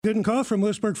Goodenkoff from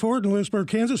Lewisburg Ford in Lewisburg,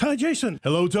 Kansas. Hi, Jason.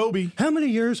 Hello, Toby. How many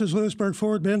years has Lewisburg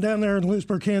Ford been down there in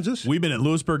Lewisburg, Kansas? We've been at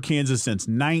Lewisburg, Kansas since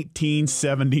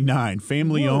 1979.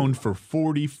 Family owned for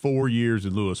 44 years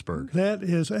in Lewisburg. That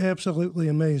is absolutely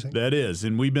amazing. That is.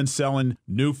 And we've been selling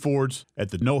new Fords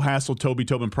at the no-hassle Toby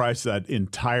Tobin price that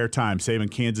entire time, saving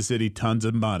Kansas City tons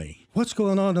of money. What's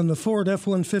going on in the Ford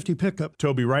F-150 pickup?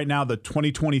 Toby, right now, the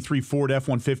 2023 Ford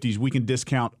F-150s, we can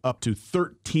discount up to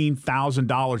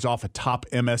 $13,000 off a top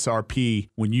MSRP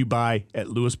when you buy at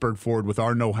Lewisburg Ford with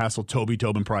our no-hassle Toby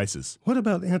Tobin prices. What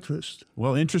about interest?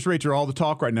 Well, interest rates are all the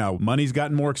talk right now. Money's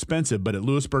gotten more expensive, but at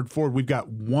Lewisburg Ford, we've got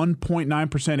 1.9%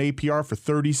 APR for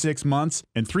 36 months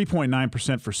and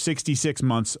 3.9% for 66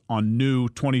 months on new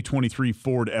 2023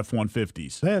 Ford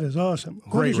F-150s. That is awesome.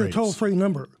 What Great is your rates. toll-free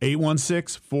number?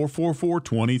 816-444-2300.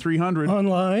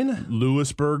 Online?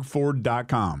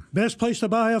 LewisburgFord.com. Best place to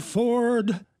buy a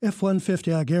Ford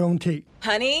F-150, I guarantee.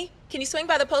 Honey, can you swing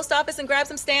by the post office and grab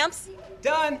some stamps?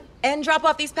 Done. And drop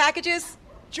off these packages?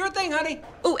 Sure thing, honey.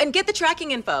 Ooh, and get the tracking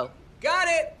info. Got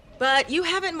it. But you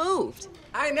haven't moved.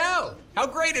 I know. How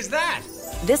great is that?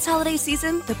 This holiday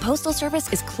season, the Postal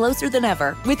Service is closer than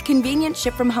ever with convenient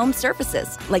ship-from-home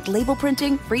services like label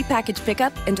printing, free package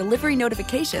pickup, and delivery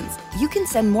notifications. You can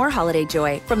send more holiday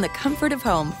joy from the comfort of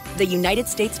home. The United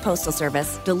States Postal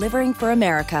Service, delivering for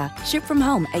America. Ship from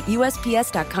home at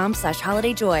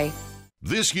USPS.com/holidayjoy.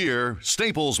 This year,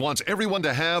 Staples wants everyone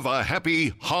to have a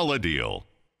happy Holla Deal.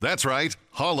 That's right,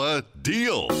 Holla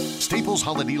Deal. Staples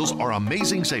Holla Deals are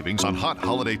amazing savings on hot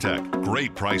holiday tech.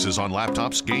 Great prices on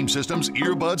laptops, game systems,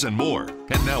 earbuds, and more.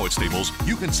 And now at Staples,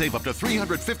 you can save up to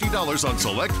 $350 on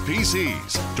select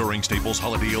PCs. During Staples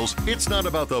Holla Deals, it's not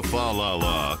about the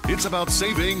fa-la-la. It's about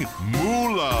saving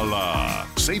moo-la-la.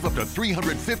 Save up to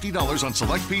 $350 on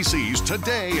select PCs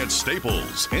today at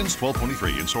Staples. Ends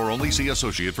 12/23. In-store only. See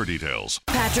associate for details.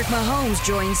 Patrick Mahomes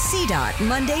joins CDOT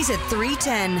Mondays at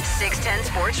 3:10. 610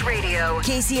 Sports Radio.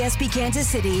 KCSP Kansas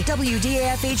City.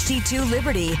 WDAF HD2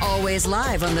 Liberty. Always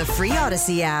live on the free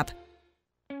Odyssey app.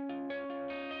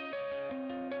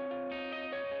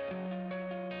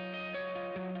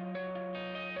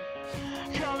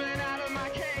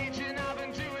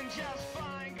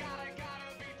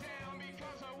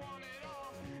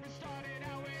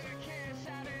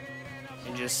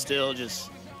 And still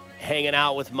hanging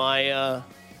out with my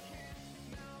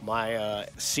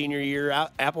senior year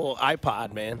Apple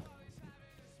iPod, man.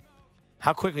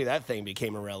 How quickly that thing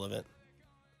became irrelevant.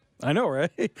 I know,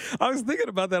 right? I was thinking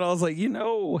about that. I was like, I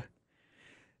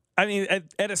mean,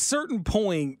 at a certain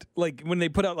point, like when they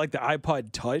put out like the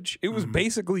iPod Touch, it was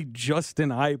basically just an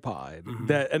iPod,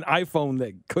 an iPhone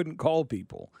that couldn't call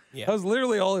people. Yeah. That was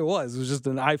literally all it was. It was just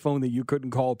an iPhone that you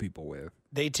couldn't call people with.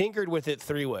 They tinkered with it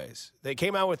three ways. They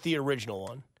came out with the original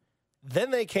one.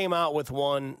 Then they came out with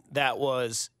one that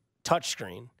was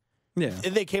touchscreen. Yeah.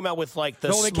 They came out with like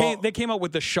the they came out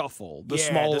with the Shuffle, the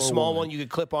small one you could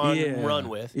clip on and run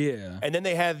with. Yeah. And then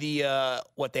they had the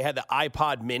the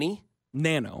iPod Mini.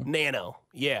 Nano.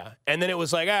 Yeah. And then it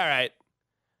was like, all right,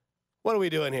 what are we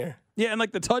doing here? Yeah, and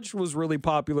like the Touch was really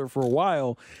popular for a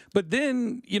while, but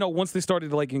then, once they started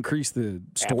to like increase the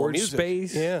storage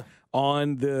space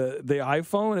on the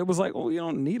iPhone, it was like, well, you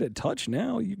don't need a Touch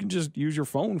now. You can just use your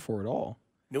phone for it all.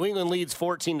 New England leads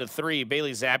 14-3.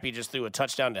 Bailey Zappi just threw a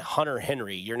touchdown to Hunter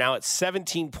Henry. You're now at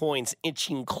 17 points,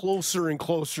 inching closer and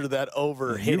closer to that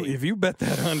over hitting. If you bet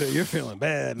that under, you're feeling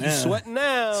bad now. You're sweating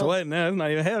now. It's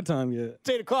not even halftime yet. It's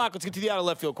 8 o'clock. Let's get to the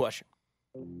out-of-left field question.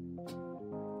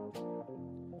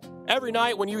 Every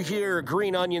night when you hear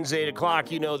Green Onions 8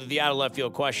 o'clock, you know that the out-of-left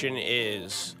field question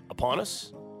is upon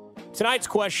us. Tonight's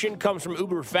question comes from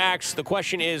Uber Facts. The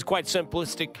question is quite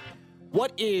simplistic.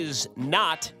 What is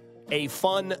not a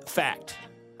fun fact?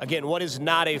 Again, what is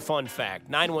not a fun fact?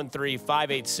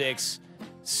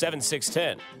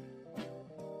 913-586-7610.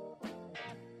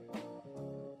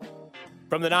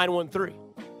 From the 913,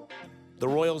 the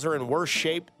Royals are in worse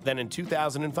shape than in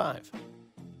 2005.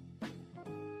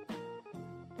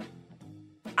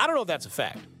 I don't know if that's a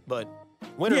fact, but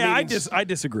winter meetings, I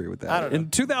disagree with that. I don't know. In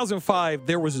 2005,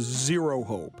 there was zero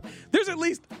hope. There's at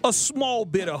least a small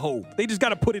bit of hope. They just got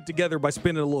to put it together by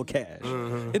spending a little cash.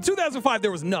 In 2005, there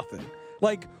was nothing.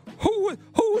 Like, who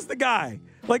was the guy?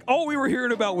 Like, all we were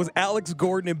hearing about was Alex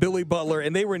Gordon and Billy Butler,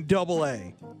 and they were in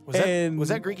Double-A. Was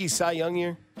that Greinke's Cy Young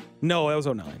year? No, that was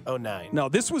 09. 09. No,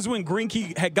 this was when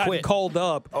Greinke had gotten called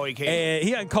up. Oh, he came. And he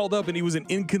hadn't called up, and he was an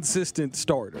inconsistent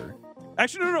starter.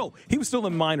 Actually, no. He was still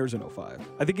in minors in 05.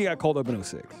 I think he got called up in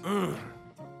 06.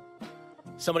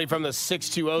 Somebody from the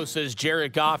 620 says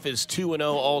Jared Goff is 2-0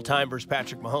 all-time versus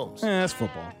Patrick Mahomes. That's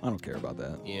football. I don't care about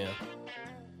that. Yeah.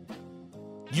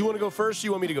 You want to go first? Or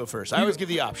you want me to go first? I always give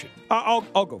the option.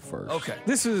 I'll go first. Okay.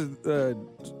 This is a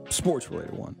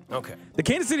sports-related one. Okay. The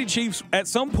Kansas City Chiefs, at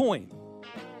some point,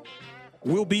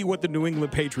 will be what the New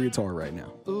England Patriots are right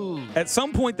now. Ooh. At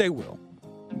some point, they will.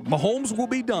 Mahomes will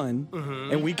be done,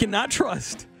 and we cannot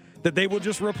trust that they will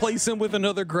just replace him with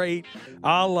another great,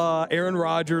 a la Aaron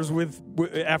Rodgers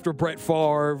after Brett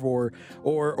Favre,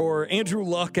 or Andrew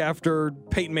Luck after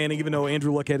Peyton Manning, even though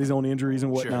Andrew Luck had his own injuries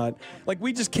and whatnot. Sure. Like,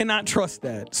 we just cannot trust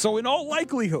that. So in all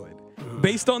likelihood,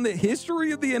 based on the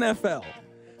history of the NFL,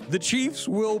 the Chiefs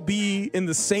will be in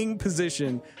the same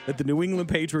position that the New England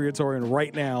Patriots are in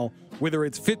right now. Whether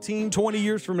it's 15, 20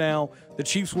 years from now, the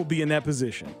Chiefs will be in that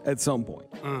position at some point.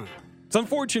 It's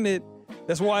unfortunate.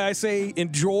 That's why I say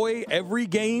enjoy every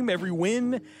game, every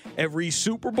win, every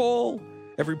Super Bowl,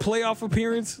 every playoff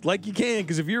appearance like you can.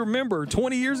 Because if you remember,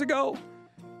 20 years ago,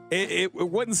 it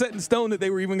wasn't set in stone that they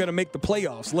were even going to make the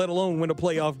playoffs, let alone win a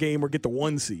playoff game or get the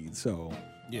 1 seed. So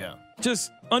yeah,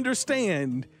 just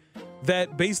understand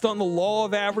that based on the law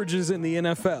of averages in the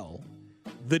NFL,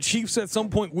 the Chiefs at some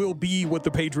point will be what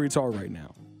the Patriots are right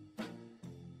now.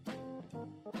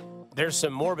 There's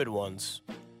some morbid ones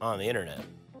on the internet.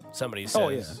 Somebody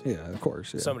says, "Oh yeah, of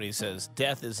course." Yeah. Somebody says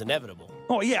death is inevitable.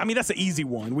 Oh yeah, I mean that's an easy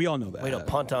one. We all know that. Way to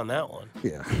punt on that one.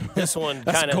 Yeah, this one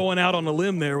that's kind of going out on a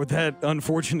limb there with that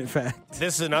unfortunate fact.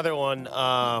 This is another one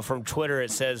from Twitter.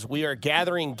 It says, "We are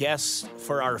gathering guests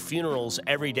for our funerals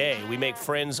every day. We make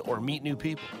friends or meet new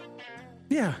people."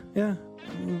 Yeah.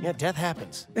 Yeah, death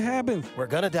happens. It happens. We're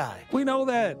gonna die. We know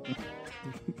that.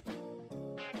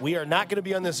 We are not gonna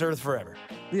be on this earth forever.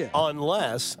 Yeah.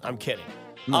 Unless I'm kidding.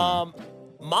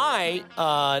 My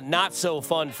not so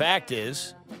fun fact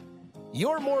is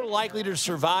you're more likely to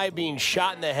survive being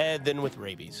shot in the head than with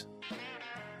rabies.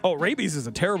 Oh, rabies is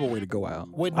a terrible way to go out.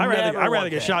 Would I'd never rather want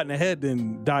get that. shot in the head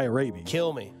than die of rabies.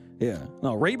 Kill me. Yeah.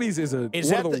 No, rabies is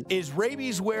Is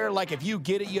rabies where, like, if you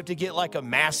get it, you have to get, like, a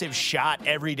massive shot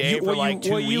every day for, like,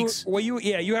 2 weeks?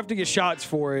 You have to get shots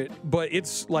for it, but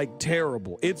it's, like,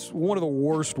 terrible. It's one of the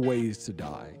worst ways to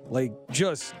die. Like,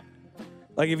 just...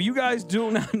 Like, if you guys do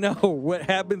not know what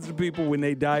happens to people when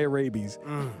they die of rabies,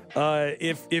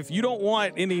 if you don't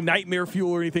want any nightmare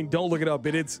fuel or anything, don't look it up.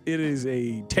 It is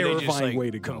a terrifying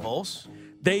way to go. Convulse?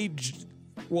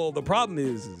 Well, the problem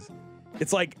is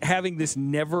it's like having this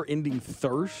never-ending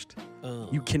thirst.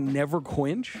 You can never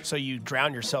quench. So you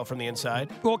drown yourself from the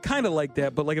inside? Well, kind of like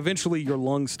that, but like eventually your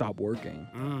lungs stop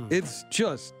working. It's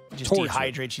just torture.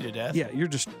 Dehydrates you to death? Yeah,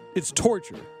 it's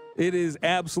torture. It is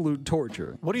absolute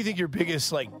torture. What do you think your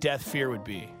biggest, like, death fear would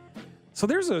be? So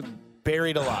there's a...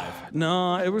 Buried alive.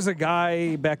 No, it was a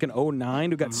guy back in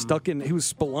 2009 who got stuck in... He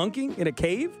was spelunking in a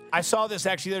cave. I saw this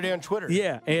actually the other day on Twitter.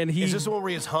 Yeah, and he... Is this the one where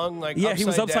he was hung, like, Yeah, he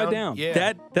was upside down.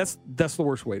 Yeah. That's the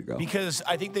worst way to go. Because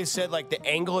I think they said, like, the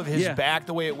angle of his back,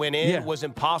 the way it went in, was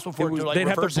impossible for it to, like, they'd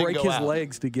have reverse to and break go his out.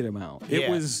 legs to get him out.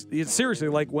 Yeah. It's seriously,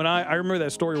 like, when I remember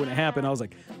that story when it happened, I was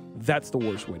like, that's the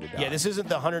worst way to die. Yeah, this isn't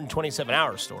the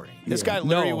 127-hour story. This guy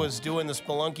literally was doing the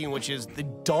spelunking, which is the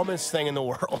dumbest thing in the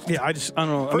world. Yeah, I don't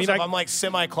know. First off, I'm, like,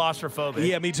 semi-claustrophobic.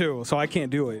 Yeah, me too. So I can't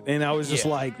do it. And I was just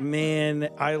like, man,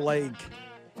 and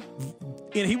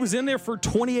he was in there for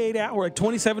 28 hours, like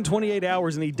 28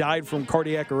 hours, and he died from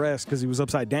cardiac arrest because he was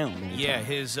upside down. Yeah,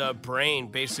 his brain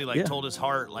basically told his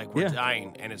heart, like, we're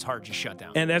dying, and his heart just shut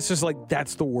down. And that's just like,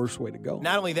 that's the worst way to go.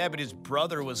 Not only that, but his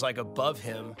brother was, like, above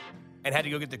him and had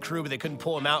to go get the crew, but they couldn't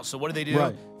pull him out. So what did they do?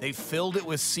 Right. They filled it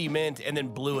with cement and then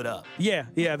blew it up. They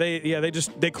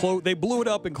blew it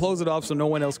up and closed it off so no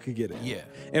one else could get in. Yeah.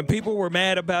 And people were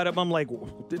mad about it. I'm like,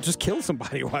 just kill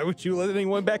somebody. Why would you let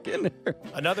anyone back in there?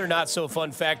 Another not so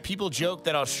fun fact, people joke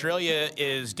that Australia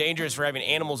is dangerous for having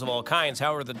animals of all kinds.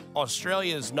 However,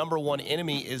 Australia's number one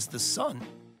enemy is the sun.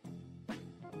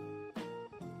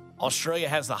 Australia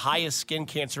has the highest skin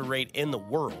cancer rate in the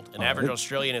world. An average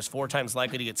Australian is 4 times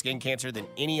likely to get skin cancer than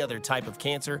any other type of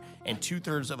cancer, and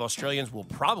 2/3 of Australians will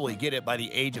probably get it by the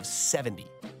age of 70.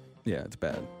 Yeah, it's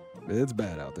bad. It's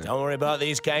bad out there. Don't worry about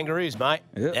these kangaroos, mate.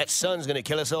 Yep. That sun's going to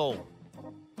kill us all.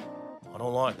 I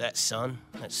don't like that sun.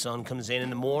 That sun comes in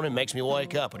the morning, makes me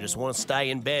wake up. I just want to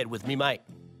stay in bed with me, mate.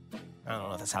 I don't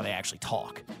know if that's how they actually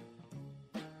talk.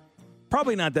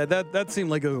 Probably not that. That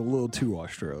seemed like a little too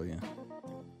Australian.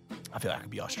 I feel like I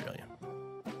could be Australian.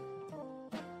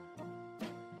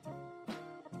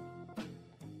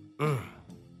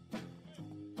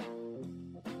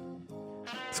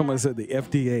 Someone said the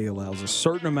FDA allows a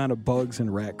certain amount of bugs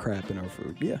and rat crap in our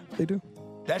food. Yeah, they do.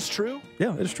 That's true?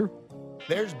 Yeah, it's true.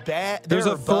 There's rat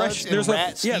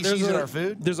species in our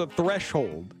food? There's a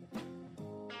threshold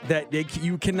that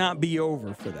you cannot be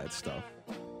over for that stuff.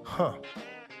 Huh.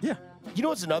 Yeah. You know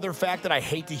what's another fact that I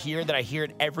hate to hear, that I hear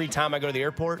it every time I go to the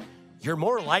airport? You're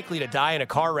more likely to die in a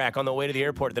car wreck on the way to the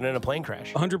airport than in a plane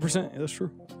crash. 100%. That's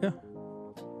true. Yeah.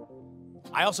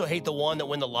 I also hate the one that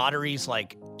when the lottery's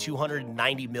like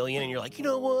 $290 million and you're like, you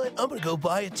know what? I'm going to go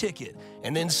buy a ticket.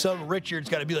 And then some Richard's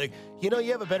got to be like, you know,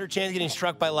 you have a better chance of getting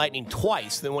struck by lightning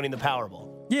twice than winning the Powerball.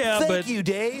 Yeah, Thank you,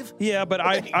 Dave. Yeah, but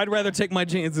I'd rather take my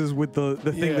chances with the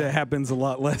thing that happens a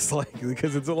lot less likely,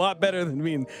 because it's a lot better than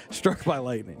being struck by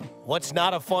lightning. What's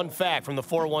not a fun fact from the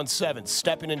 417?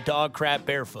 Stepping in dog crap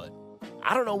barefoot.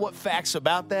 I don't know what facts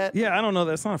about that. Yeah, I don't know.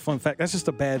 That's not a fun fact. That's just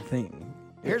a bad thing.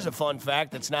 Here's a fun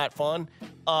fact that's not fun.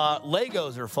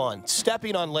 Legos are fun.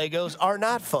 Stepping on Legos are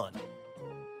not fun.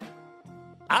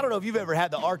 I don't know if you've ever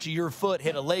had the arch of your foot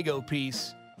hit a Lego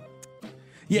piece.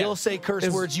 Yeah. You'll say curse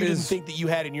words you didn't think that you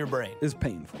had in your brain. It's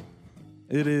painful.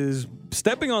 It is.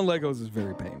 Stepping on Legos is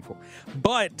very painful.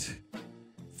 But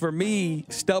for me,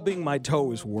 stubbing my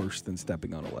toe is worse than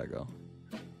stepping on a Lego.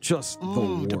 Just the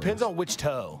worst. Depends on which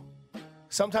toe.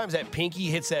 Sometimes that pinky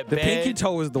hits that bed. The pinky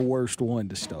toe is the worst one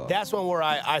to stub. That's one where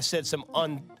I said some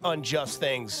unjust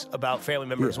things about family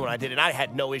members when I did it. And I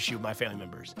had no issue with my family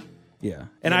members. Yeah.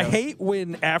 And I hate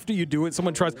when after you do it,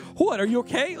 someone tries, what, are you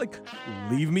okay? Like,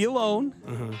 leave me alone.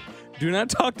 Mm-hmm. Do not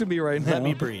talk to me right now. Let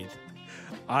me breathe.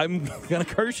 I'm going to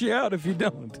curse you out if you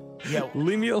don't. Yeah.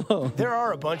 Leave me alone. There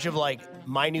are a bunch of, like,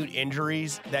 minute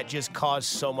injuries that just cause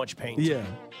so much pain. Yeah.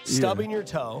 Stubbing your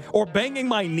toe. Or banging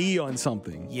my knee on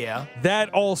something. Yeah.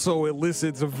 That also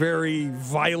elicits a very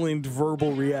violent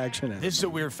verbal reaction. This is a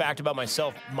weird fact about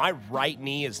myself. My right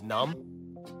knee is numb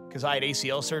because I had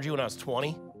ACL surgery when I was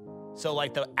 20. So,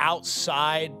 like, the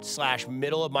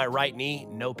outside/middle of my right knee,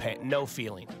 no pain, no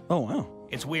feeling. Oh, wow.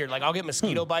 It's weird. Like, I'll get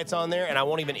mosquito bites on there, and I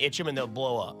won't even itch them, and they'll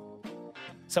blow up.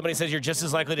 Somebody says you're just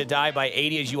as likely to die by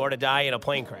 80 as you are to die in a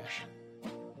plane crash.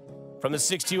 From the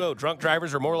 620, drunk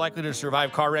drivers are more likely to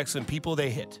survive car wrecks than people they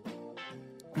hit.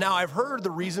 Now, I've heard the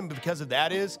reason because of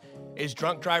that is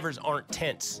drunk drivers aren't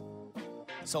tense.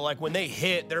 So, like, when they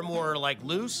hit, they're more, like,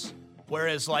 loose.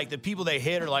 Whereas, like, the people they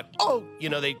hit are like, oh, you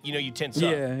tense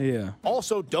up. Yeah.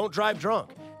 Also, don't drive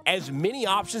drunk. As many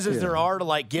options as there are to,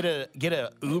 like, get a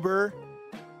Uber,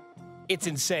 it's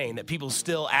insane that people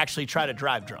still actually try to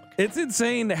drive drunk. It's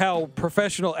insane how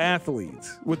professional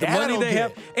athletes, with the money they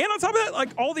have, and on top of that, like,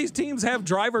 all these teams have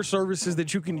driver services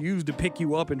that you can use to pick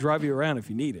you up and drive you around if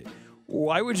you need it.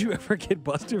 Why would you ever get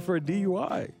busted for a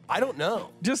DUI? I don't know.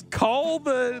 Just call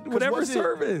the whatever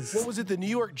service. What was it, the New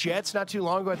York Jets not too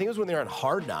long ago? I think it was when they were on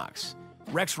Hard Knocks.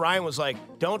 Rex Ryan was like,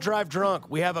 don't drive drunk.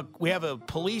 We have a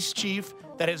police chief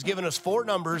that has given us 4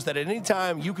 numbers that at any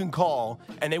time you can call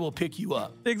and they will pick you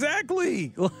up.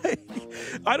 Exactly. Like,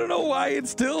 I don't know why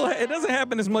it doesn't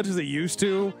happen as much as it used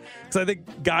to. Because I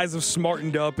think guys have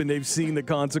smartened up and they've seen the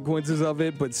consequences of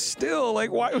it. But still,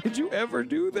 like, why would you ever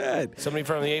do that? Somebody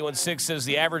from the 816 says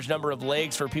the average number of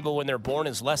legs for people when they're born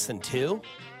is less than 2.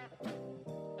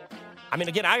 I mean,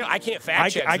 again, I can't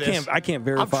fact check this. I can't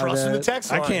verify I'm trusting that. the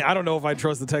text line. I don't know if I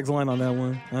trust the text line on that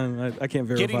one. I can't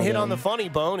verify. Getting hit that on the funny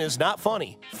bone is not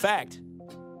funny. Fact.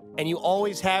 And you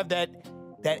always have that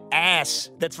ass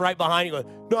that's right behind you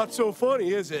going, not so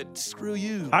funny, is it? Screw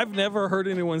you. I've never heard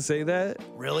anyone say that.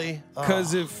 Really?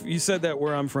 Because if you said that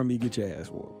where I'm from, you get your ass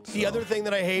whooped. So. The other thing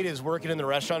that I hate is working in the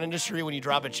restaurant industry when you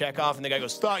drop a check off and the guy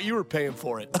goes, thought you were paying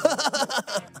for it.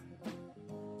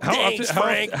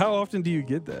 How often do you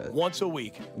get that? Once a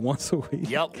week. Once a week?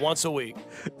 Yep, once a week.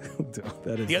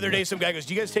 That is the other day, some guy goes,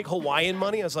 do you guys take Hawaiian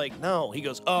money? I was like, no. He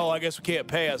goes, oh, I guess we can't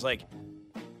pay. I was like,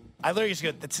 I literally just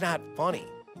go, that's not funny.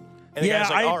 And the guy's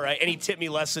like, all right. And he tipped me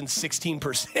less than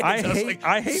 16%.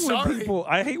 I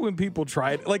hate when people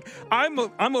try it. Like, one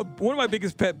of my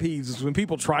biggest pet peeves is when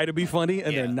people try to be funny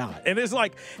and they're not. And it's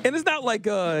not like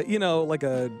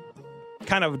a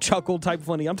kind of chuckle type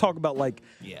funny. I'm talking about like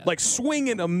swing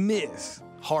and a miss.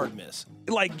 Hard miss.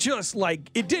 Like, just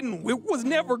like it was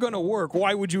never going to work.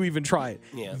 Why would you even try it?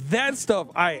 Yeah. That stuff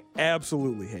I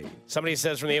absolutely hate. Somebody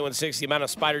says from the 816, the amount of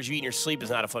spiders you eat in your sleep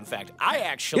is not a fun fact.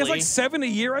 It's like 7 a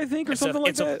year, I think, or something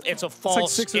like that. It's a false, like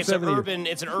 6 or 7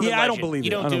 it's an urban legend. I don't believe it.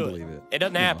 You don't believe it. It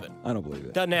doesn't happen. I don't believe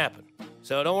it. Doesn't happen.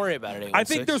 So don't worry about it. I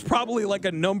think there's probably like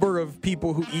a number of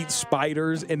people who eat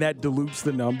spiders, and that dilutes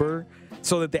the number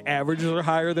so that the averages are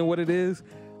higher than what it is.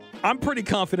 I'm pretty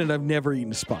confident I've never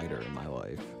eaten a spider in my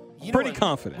life. Pretty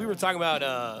confident. We were talking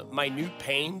about minute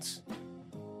pains,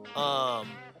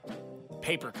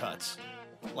 paper cuts.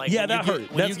 Like, yeah, that hurt.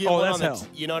 That's hell.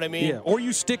 You know what I mean? Yeah. Or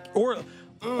you stick, or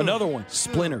another one,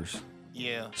 splinters.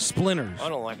 Yeah. Splinters. I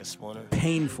don't like a splinter.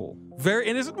 Painful.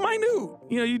 And it's minute.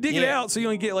 You dig it out so you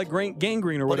don't get like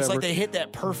gangrene or whatever. It's like they hit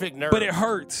that perfect nerve. But it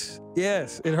hurts.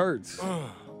 Yes, it hurts.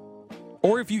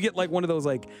 Or if you get like one of those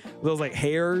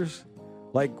hairs,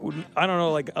 like I don't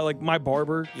know, like my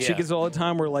barber, she gets it all the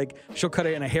time where like she'll cut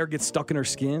it and a hair gets stuck in her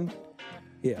skin.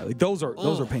 Yeah, like those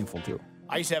are painful too.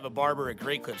 I used to have a barber at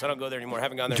Great Clips. I don't go there anymore. I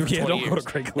haven't gone there for 20 don't years. Go to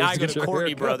Great Clips. Now I go to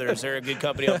Courtney Brothers. They're a good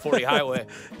company on 40 Highway.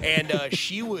 And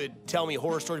she would tell me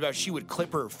horror stories about she would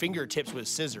clip her fingertips with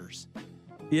scissors.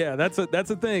 Yeah, that's a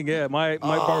thing. Yeah, my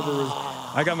barber was.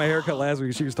 I got my hair cut last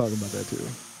week. She was talking about that too.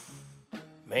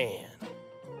 Man,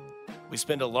 we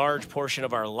spend a large portion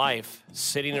of our life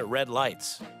sitting at red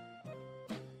lights.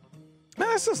 Man,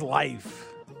 that's just life.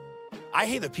 I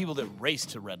hate the people that race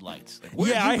to red lights.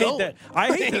 Like, I hate that. I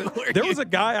hate that. There was a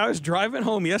guy, I was driving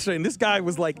home yesterday, and this guy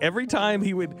was like, every time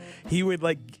he would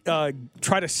like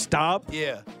try to stop,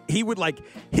 he would like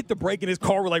hit the brake and his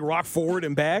car would like rock forward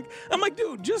and back. I'm like,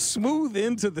 dude, just smooth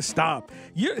into the stop.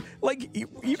 You're like,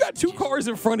 you got two cars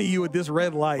in front of you at this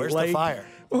red light. Where's like, the fire?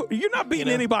 You're not beating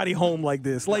anybody home like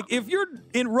this. Like, if you're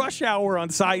in rush hour on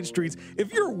side streets,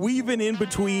 if you're weaving in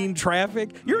between traffic,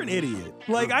 you're an idiot.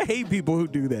 Like, I hate people who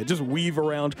do that. Just weave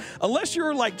around. Unless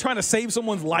you're, like, trying to save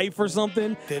someone's life or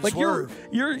something. Then like, swerve.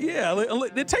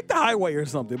 Take the highway or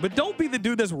something. But don't be the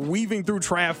dude that's weaving through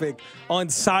traffic on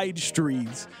side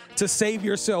streets to save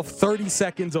yourself 30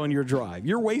 seconds on your drive.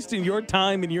 You're wasting your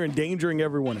time and you're endangering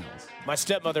everyone else. My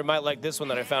stepmother might like this one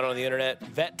that I found on the internet.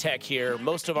 Vet Tech here.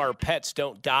 Most of our pets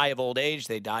don't die of old age.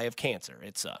 They die of cancer.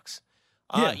 It sucks.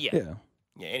 Yeah,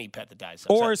 any pet that dies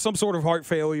sucks. Or some sort of heart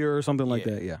failure or something like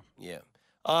that, Yeah.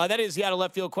 That is the Out of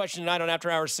Left Field question tonight on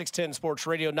After Hours 610 Sports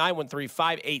Radio,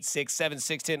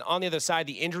 913-586-7610. On the other side,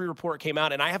 the injury report came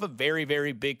out, and I have a very,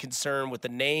 very big concern with the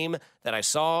name that I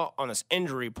saw on this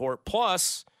injury report.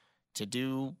 Plus, to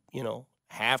do,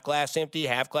 half glass empty,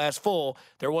 half glass full,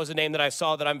 there was a name that I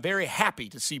saw that I'm very happy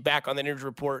to see back on the injury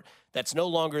report that's no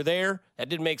longer there. That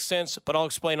didn't make sense, but I'll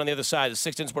explain on the other side. The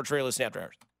 610 Sports Radio, listen After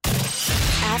Hours.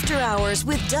 After Hours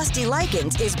with Dusty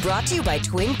Likens is brought to you by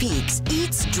Twin Peaks,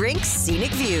 Eats, Drinks,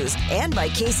 Scenic Views, and by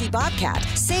Casey Bobcat.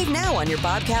 Save now on your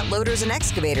Bobcat loaders and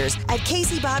excavators at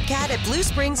Casey Bobcat at Blue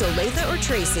Springs, Olathe, or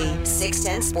Tracy.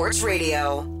 610 Sports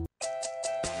Radio.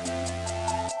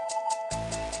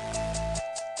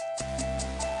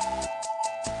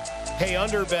 Hey,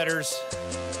 underbetters.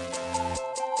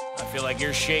 I feel like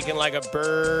you're shaking like a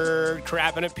bird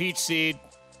crapping a peach seed.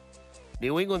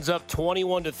 New England's up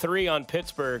 21-3 on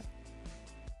Pittsburgh.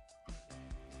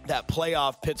 That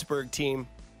playoff Pittsburgh team.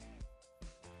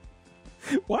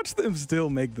 Watch them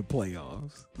still make the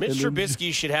playoffs. Mitch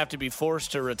Trubisky should have to be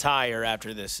forced to retire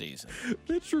after this season.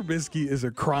 Mitch Trubisky is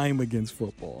a crime against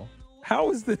football.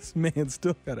 How is this man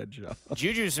still got a job?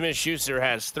 Juju Smith-Schuster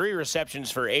has 3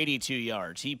 receptions for 82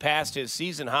 yards. He passed his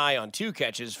season high on 2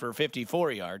 catches for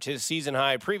 54 yards. His season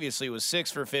high previously was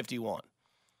 6 for 51.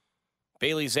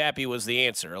 Bailey Zappi was the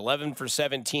answer. 11 for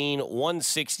 17,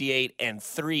 168, and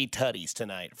 3 tutties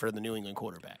tonight for the New England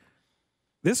quarterback.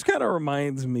 This kind of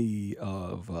reminds me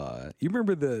of, you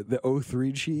remember the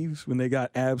 03 Chiefs when they got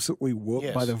absolutely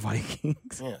whooped by the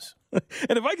Vikings? Yes.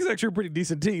 And the Vikings actually are a pretty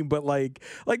decent team, but like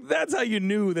that's how you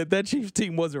knew that Chiefs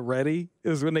team wasn't ready. It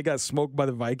was when they got smoked by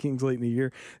the Vikings late in the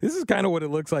year. This is kind of what it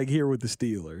looks like here with the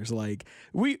Steelers. Like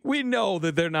we know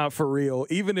that they're not for real,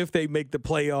 even if they make the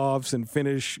playoffs and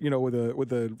finish, with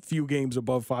a few games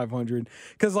above 500.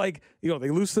 Because they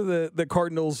lose to the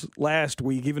Cardinals last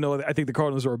week, even though I think the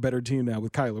Cardinals are a better team now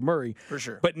with Kyler Murray. For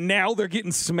sure. But now they're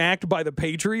getting smacked by the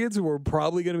Patriots,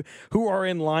 who are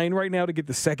in line right now to get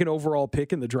the 2nd overall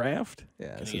pick in the draft.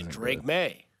 Yeah, this is Drake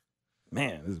May.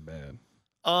 Man, this is bad.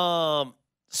 So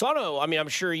I don't know. I mean, I'm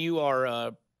sure you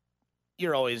are.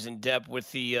 You're always in depth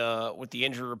with the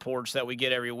injury reports that we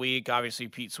get every week. Obviously,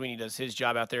 Pete Sweeney does his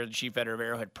job out there, the chief editor of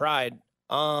Arrowhead Pride.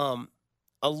 A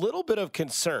little bit of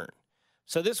concern.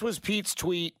 So this was Pete's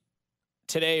tweet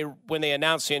today when they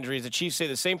announced the injuries. The Chiefs say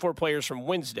the same 4 players from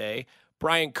Wednesday: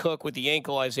 Brian Cook with the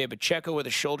ankle, Isaiah Pacheco with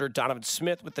a shoulder, Donovan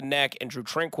Smith with the neck, and Drew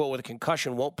Tranquill with a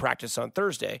concussion won't practice on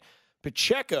Thursday.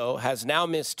 Pacheco has now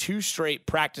missed 2 straight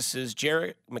practices.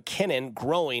 Jerick McKinnon,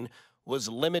 growing, was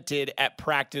limited at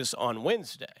practice on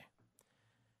Wednesday.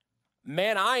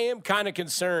 Man, I am kind of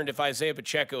concerned if Isaiah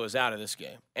Pacheco is out of this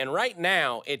game. And right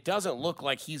now, it doesn't look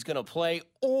like he's going to play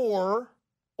or,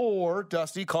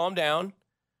 Dusty, calm down,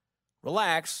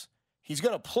 relax. He's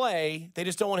going to play. They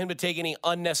just don't want him to take any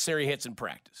unnecessary hits in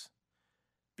practice.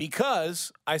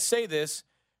 Because, I say this,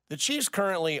 the Chiefs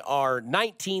currently are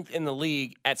 19th in the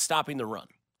league at stopping the run.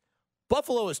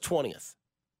 Buffalo is 20th.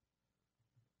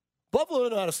 Buffalo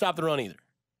don't know how to stop the run either.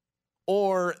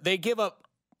 Or they give up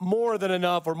more than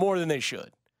enough or more than they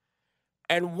should.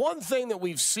 And one thing that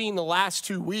we've seen the last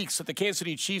 2 weeks that the Kansas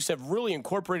City Chiefs have really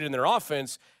incorporated in their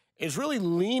offense is really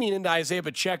leaning into Isaiah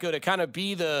Pacheco to kind of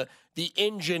be the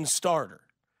engine starter,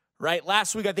 right?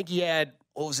 Last week, I think he had,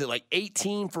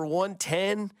 18 for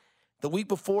 110. The week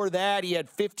before that, he had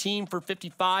 15 for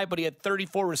 55, but he had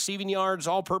 34 receiving yards,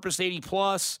 all-purpose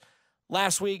 80+.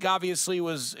 Last week, obviously,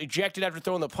 was ejected after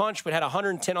throwing the punch, but had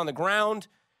 110 on the ground.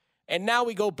 And now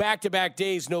we go back-to-back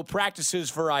days, no practices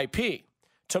for IP.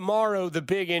 Tomorrow, the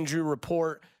big injury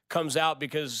report comes out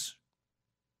because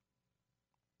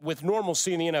with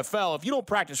normalcy in the NFL, if you don't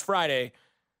practice Friday,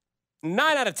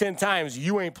 9 out of 10 times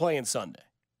you ain't playing Sunday.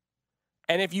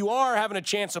 And if you are having a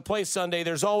chance to play Sunday,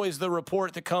 there's always the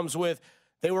report that comes with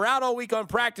they were out all week on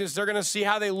practice. They're going to see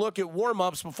how they look at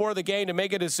warm-ups before the game to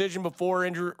make a decision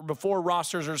before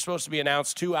rosters are supposed to be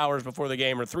announced 2 hours before the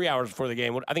game or 3 hours before the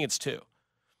game. I think it's 2.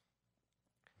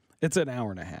 It's an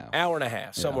hour and a half. Hour and a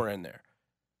half, somewhere in there.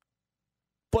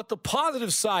 But the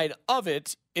positive side of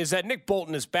it is that Nick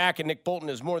Bolton is back, and Nick Bolton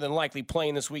is more than likely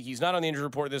playing this week. He's not on the injury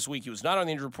report this week. He was not on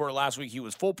the injury report last week. He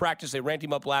was full practice. They ramped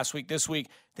him up last week. This week,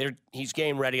 he's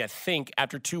game ready, I think,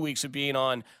 after 2 weeks of being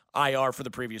on IR for the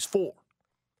previous 4.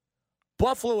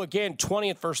 Buffalo, again,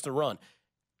 20th versus the run.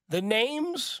 The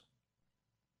names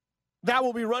that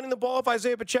will be running the ball if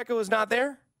Isaiah Pacheco is not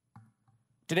there,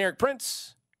 Deneric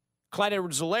Prince, Clyde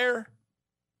Edwards-Helaire,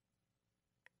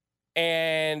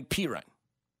 and Pirine.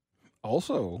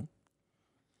 Also,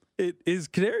 is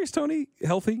Kadarius Toney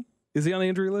healthy? Is he on the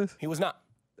injury list? He was not.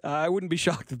 I wouldn't be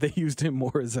shocked if they used him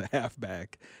more as a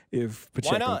halfback if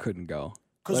Pacheco couldn't go.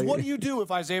 Because what do you do if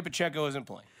Isaiah Pacheco isn't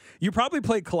playing? You probably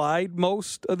play Clyde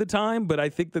most of the time, but I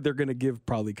think that they're going to give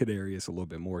probably Kadarius a little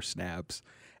bit more snaps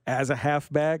as a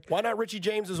halfback. Why not Richie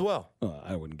James as well?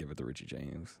 I wouldn't give it to Richie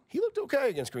James. He looked okay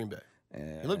against Green Bay.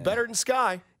 He looked better than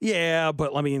Sky. Yeah,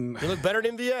 but I mean, he looked better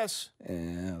than MVS.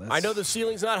 Yeah, I know the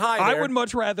ceiling's not high there. I would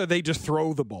much rather they just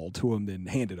throw the ball to him than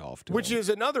hand it off to him. Which is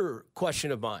another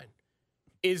question of mine.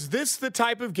 Is this the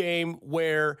type of game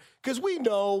where, because we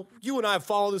know, you and I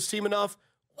follow this team enough,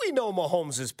 we know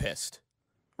Mahomes is pissed,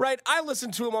 right? I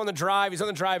listen to him on the drive. He's on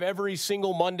the drive every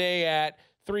single Monday at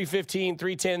 3:15,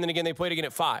 3:10, then again, they played again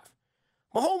at 5.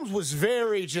 Mahomes was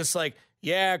very just like,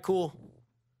 yeah, cool.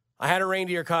 I had a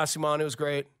reindeer costume on. It was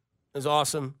great. It was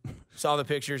awesome. Saw the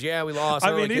pictures. Yeah, we lost.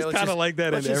 I mean, he's kind of like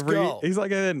that in every. He's like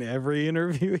that in every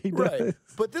interview he does. Right.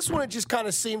 But this one, it just kind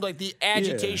of seemed like the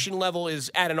agitation level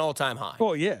is at an all-time high.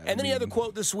 Oh yeah. And then he had the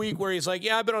quote this week where he's like,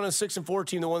 "Yeah, I've been on a 6-4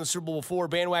 team that won the Super Bowl before.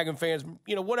 Bandwagon fans,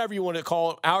 whatever you want to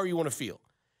call it, however you want to feel."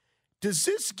 Does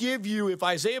this give you, if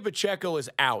Isaiah Pacheco is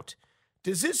out,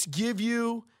 does this give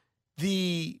you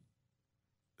the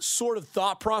sort of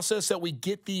thought process that we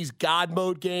get these God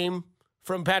mode game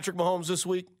from Patrick Mahomes this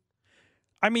week?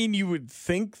 I mean, you would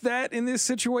think that in this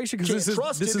situation because this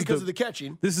is because of the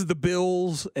catching. This is the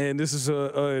Bills, and this is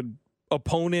a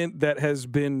opponent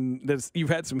that you've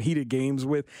had some heated games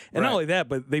with, and not only that,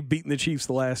 but they've beaten the Chiefs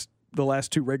the last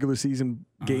 2 regular season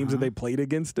games that they played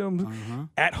against them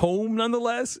at home,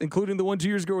 nonetheless, including the one 2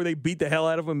 years ago where they beat the hell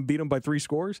out of them and beat them by 3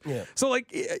 scores. Yeah. So, I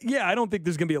don't think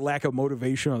there's going to be a lack of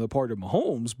motivation on the part of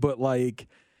Mahomes, but,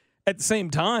 at the same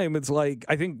time, it's I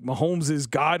think Mahomes'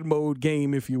 God mode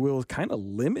game, if you will, is kind of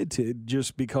limited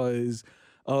just because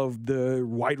of the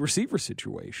wide receiver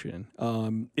situation.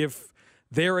 If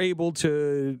they're able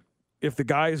to... If the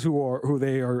guys who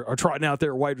they are trotting out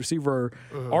there wide receiver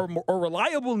are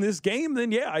reliable in this game,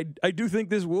 then I do think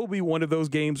this will be one of those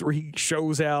games where he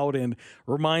shows out and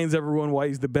reminds everyone why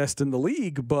he's the best in the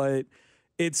league. But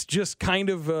it's just kind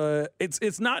of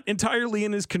it's not entirely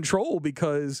in his control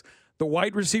because the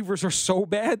wide receivers are so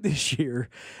bad this year.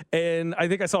 And I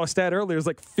think I saw a stat earlier. It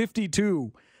was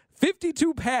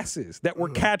 52 passes that were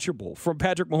catchable from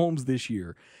Patrick Mahomes this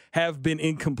year have been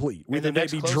incomplete. Whether they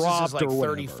be dropped or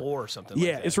whatever. 34 or something like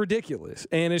that. Yeah, it's ridiculous.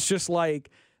 And it's just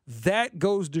that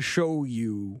goes to show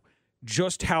you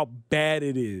just how bad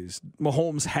it is.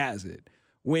 Mahomes has it.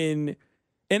 And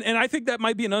I think that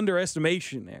might be an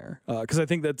underestimation there because I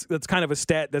think that's kind of a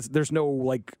stat there's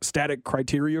no static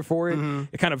criteria for it.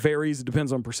 It kind of varies. It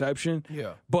depends on perception.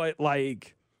 Yeah. But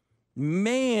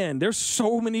man, there's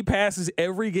so many passes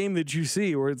every game that you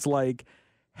see where it's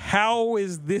how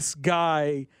is this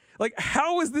guy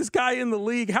in the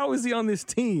league? How is he on this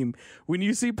team when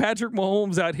you see Patrick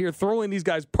Mahomes out here throwing these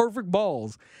guys perfect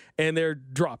balls and they're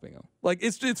dropping them?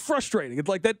 It's frustrating. It's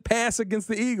that pass against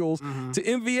the Eagles to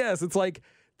MVS. It's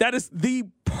that is the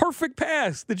perfect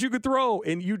pass that you could throw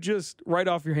and you just right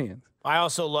off your hands. I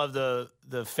also love the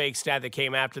fake stat that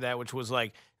came after that, which was 9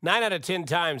 out of 10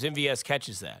 times MVS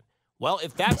catches that. Well,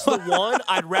 if that's the one,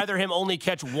 I'd rather him only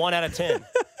catch 1 out of 10.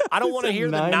 I don't want to It's a hear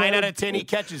the 9 9 out of 10 he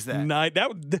catches that.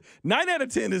 9 out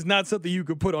of 10 is not something you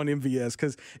could put on MVS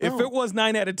because if it was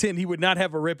 9 out of 10, he would not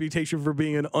have a reputation for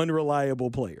being an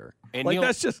unreliable player. And like Neil,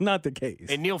 that's just not the case.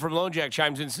 And Neil from Lone Jack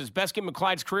chimes in and says, best game of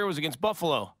Clyde's career was against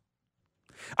Buffalo.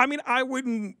 I mean, I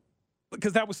wouldn't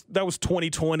because that was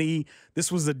 2020.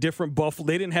 This was a different Buffalo.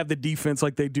 They didn't have the defense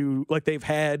like they've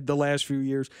had the last few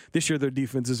years. This year their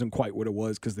defense isn't quite what it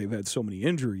was because they've had so many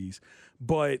injuries.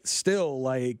 But still,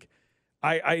 like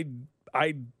I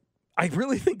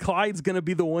really think Clyde's going to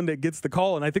be the one that gets the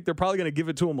call, and I think they're probably going to give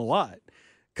it to him a lot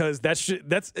because isn't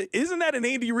that an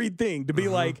Andy Reid thing to be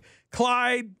like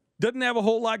Clyde doesn't have a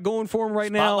whole lot going for him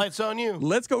right now. Spotlight's on you.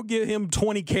 Let's go get him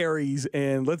 20 carries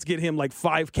and let's get him like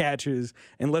 5 catches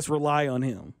and let's rely on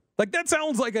him. Like that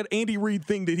sounds like an Andy Reid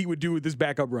thing that he would do with this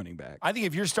backup running back. I think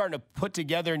if you're starting to put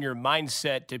together in your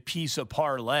mindset to piece a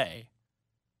parlay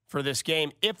for this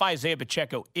game, if Isaiah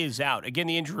Pacheco is out, again,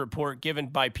 the injury report given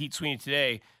by Pete Sweeney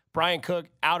today, Brian Cook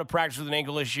out of practice with an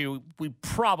ankle issue. We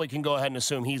probably can go ahead and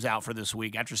assume he's out for this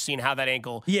week after seeing how that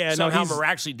ankle somehow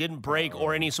miraculously didn't break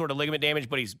or any sort of ligament damage,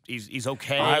 but he's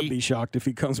okay. I'd be shocked if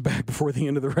he comes back before the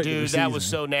end of the regular season. Dude, that was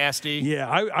so nasty.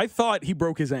 Yeah, I thought he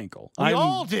broke his ankle. We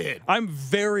all did. I'm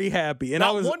very happy. And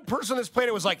one person that's played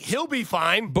it was like, he'll be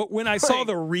fine. But when I saw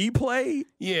the replay,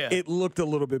 it looked a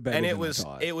little bit better and than I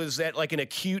thought. it was at like an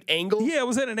acute angle? Yeah, it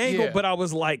was at an angle, but I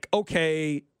was like,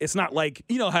 okay, it's not like,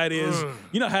 you know how it is.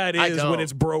 You know how it is when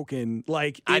it's broken.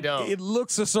 Like, it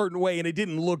looks a certain way, and it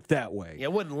didn't look that way. Yeah,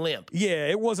 it wasn't limp. Yeah,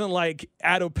 it wasn't like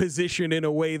out of position in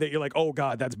a way that you're like, oh,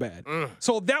 God, that's bad.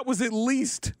 So that was at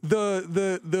least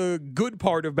the good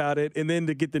part about it. And then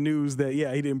to get the news that, he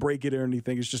didn't break it or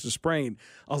anything, it's just a sprain.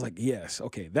 I was like, yes,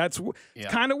 okay, that's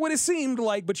kind of what it seemed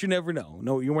like, but you never know.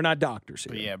 No, we're not doctors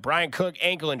here. But yeah, Brian Cook,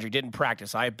 ankle injury, didn't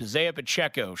practice. Isaiah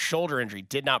Pacheco, shoulder injury,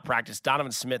 did not practice.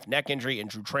 Donovan Smith, neck injury, and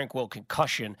Drew Tranquill,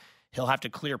 concussion. He'll have to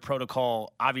clear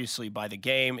protocol, obviously, by the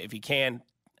game. If he can,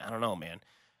 I don't know, man.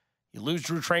 You lose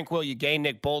Drew Tranquill, you gain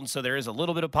Nick Bolton, so there is a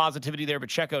little bit of positivity there. But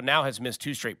Pacheco now has missed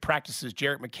 2 straight practices.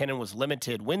 Jerick McKinnon was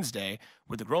limited Wednesday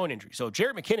with a groin injury. So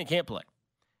Jerick McKinnon can't play,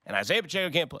 and Isaiah Pacheco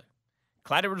can't play.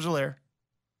 Clyde Edwards-Helaire,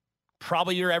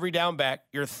 probably your every down back.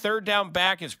 Your third down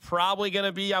back is probably going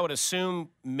to be, I would assume,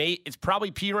 it's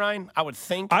probably Pirine, I would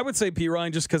think. I would say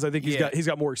Pirine just because I think he's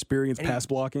got more experience pass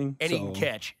blocking. And he can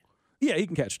catch. Yeah, he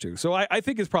can catch too. So I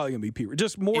think it's probably going to be Pirine.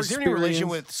 Just more experience. Is there any relation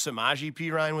with Samaje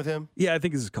Pirine with him? Yeah, I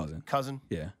think it's his cousin. Cousin?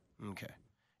 Yeah. Okay.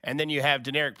 And then you have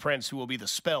Deneric Prince, who will be the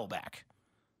spell back.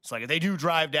 It's like if they do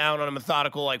drive down on a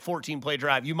methodical, 14-play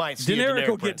drive, you might see Deneric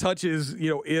will Prince get touches,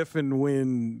 if and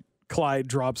when Clyde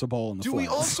drops a ball in the Do flat. we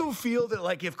also feel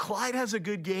that, if Clyde has a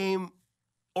good game,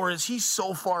 or is he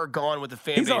so far gone with the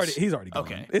fan base? He's already gone.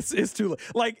 Okay. It's too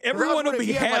late. Everyone will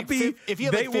be happy. If he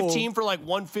had 15 for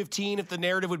 115, if the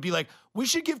narrative would be we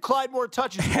should give Clyde more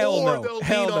touches. Hell no.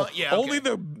 No. Yeah, okay. Only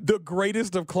the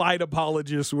greatest of Clyde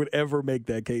apologists would ever make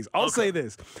that case. I'll say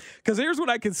this. Because here's what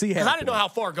I can see happen. I didn't know how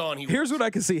far gone he was. Here's what I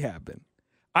can see happen.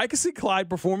 I can see Clyde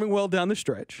performing well down the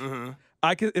stretch. Mm-hmm.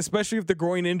 I can, especially if the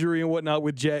groin injury and whatnot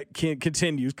with Jet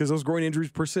continues, because those groin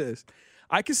injuries persist.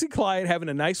 I can see Clyde having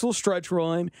a nice little stretch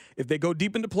run. If they go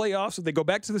deep into playoffs, if they go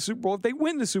back to the Super Bowl, if they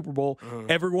win the Super Bowl,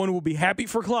 everyone will be happy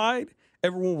for Clyde.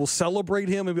 Everyone will celebrate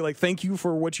him and be like, thank you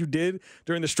for what you did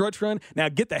during the stretch run. Now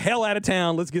get the hell out of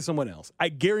town. Let's get someone else. I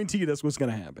guarantee you that's what's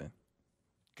going to happen.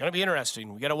 Going to be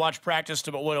interesting. We got to watch practice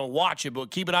to watch it,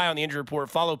 but keep an eye on the injury report.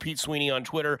 Follow Pete Sweeney on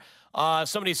Twitter.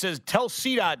 Somebody says, tell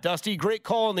CDOT, Dusty, great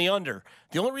call on the under.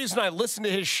 The only reason I listen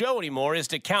to his show anymore is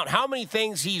to count how many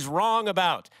things he's wrong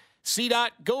about. CDOT,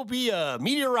 go be a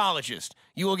meteorologist.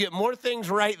 You will get more things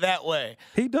right that way.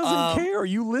 He doesn't care.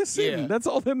 You listen. Yeah. That's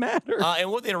all that matters. And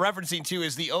what they're referencing to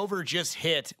is the over just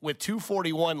hit with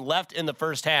 2:41 left in the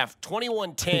first half.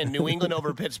 21-10, New England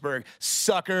over Pittsburgh.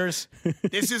 Suckers.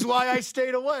 This is why I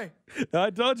stayed away. I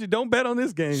told you, don't bet on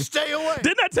this game. Stay away.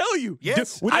 Didn't I tell you?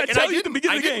 Yes. When I tell you at the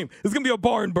beginning of the game, it's going to be a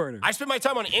barn burner. I spent my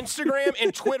time on Instagram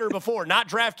and Twitter before, not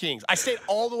DraftKings. I stayed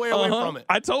all the way away from it.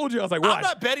 I told you. I was like, watch. I'm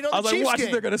not betting on the Chiefs game. watch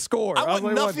if they're going to score. I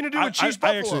want nothing to do with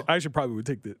Chiefs-Buffalo. I should probably would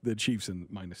take the Chiefs in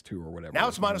 -2 or whatever. Now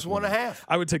it's -1.5.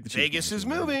 I would take the Chiefs. Vegas is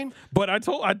moving. But I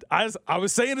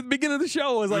was saying at the beginning of the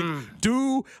show, I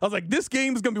was like, this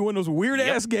game is going to be one of those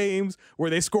weird-ass games where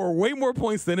they score way more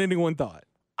points than anyone thought.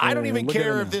 I don't even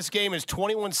care if this game is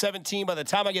 21-17. By the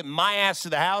time I get my ass to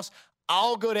the house,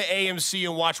 I'll go to AMC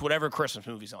and watch whatever Christmas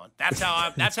movie's on. That's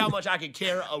how much I could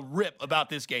care a rip about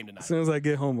this game tonight. As soon as I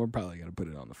get home, I'm probably going to put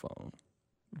it on the phone.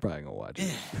 Probably gonna watch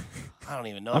it. I don't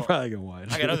even know. I'm probably gonna watch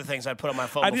it. I got other things I'd put on my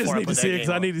phone. I just before need to put see it that because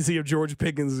I game need to see if George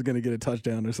Pickens is gonna get a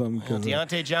touchdown or something. on.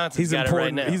 Deontay Johnson's he's got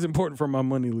important. it right now. He's important for my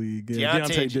money league. Yeah,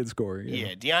 Deontay did score.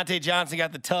 Yeah, Deontay Johnson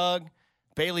got the tug.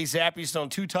 Bailey Zappi's thrown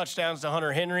 2 touchdowns to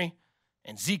Hunter Henry.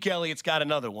 And Zeke Elliott's got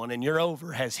another one. And your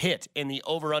over has hit in the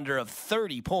over-under of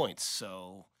 30 points.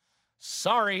 So,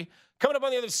 sorry. Coming up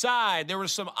on the other side, there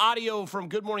was some audio from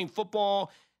Good Morning Football.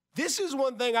 This is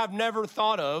one thing I've never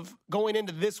thought of going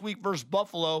into this week versus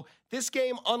Buffalo. This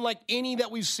game, unlike any that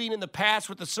we've seen in the past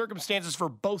with the circumstances for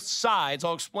both sides.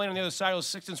 I'll explain on the other side of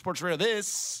 610 Sports Radio.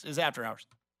 This is After Hours.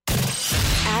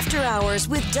 After Hours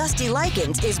with Dusty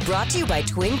Likens is brought to you by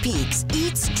Twin Peaks,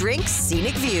 Eats, Drinks,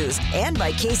 Scenic Views, and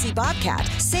by Casey Bobcat.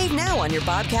 Save now on your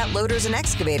Bobcat loaders and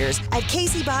excavators at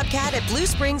Casey Bobcat at Blue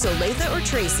Springs, Olathe, or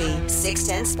Tracy.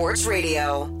 610 Sports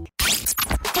Radio.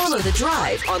 Follow The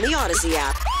Drive on the Odyssey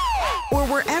app or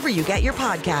wherever you get your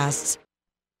podcasts.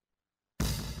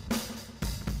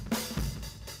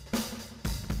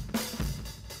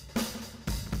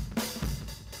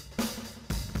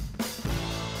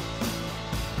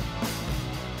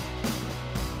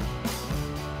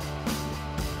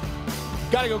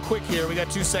 Got to go quick here. We got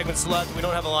 2 segments left. We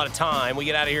don't have a lot of time. We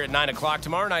get out of here at 9 o'clock.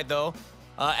 Tomorrow night, though,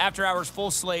 After Hours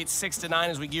full slate, 6 to 9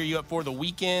 as we gear you up for the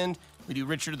weekend. We do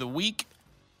Richard of the Week.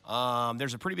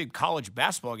 There's a pretty big college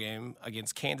basketball game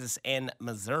against Kansas and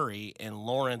Missouri in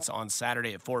Lawrence on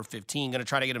Saturday at 4:15. Going to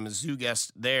try to get a Mizzou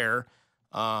guest there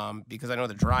because I know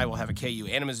the Drive will have a KU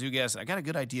and a Mizzou guest. I got a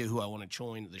good idea who I want to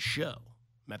join the show.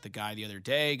 Met the guy the other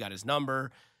day, got his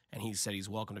number, and he said he's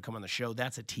welcome to come on the show.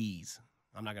 That's a tease.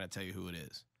 I'm not going to tell you who it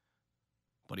is,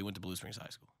 but he went to Blue Springs High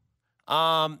School.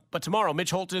 But tomorrow, Mitch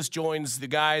Holtis joins the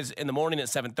guys in the morning at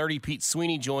 7:30. Pete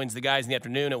Sweeney joins the guys in the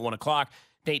afternoon at 1 o'clock.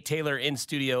 Nate Taylor in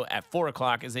studio at 4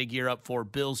 o'clock as they gear up for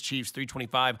Bills-Chiefs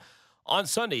 325 on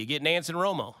Sunday. You get Nance and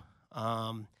Romo.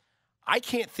 I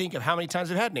can't think of how many times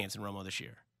they've had Nance and Romo this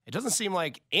year. It doesn't seem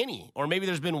like any, or maybe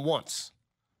there's been once.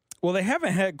 Well, they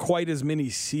haven't had quite as many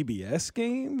CBS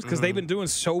games because they've been doing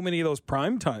so many of those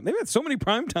primetime. They've had so many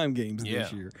primetime games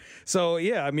this year. So,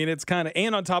 yeah, I mean, it's kind of –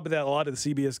 and on top of that, a lot of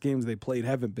the CBS games they played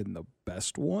haven't been the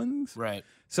best ones. Right.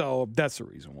 So that's the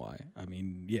reason why. I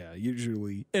mean, yeah,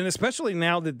 usually – and especially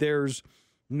now that there's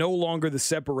no longer the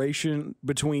separation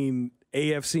between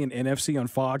AFC and NFC on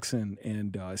Fox and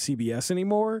CBS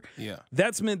anymore. Yeah.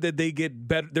 That's meant that they get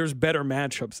better. There's better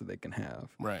matchups that they can have.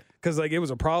 Right. Because it was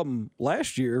a problem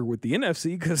last year with the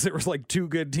NFC because there was 2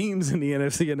 good teams in the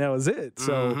NFC and that was it.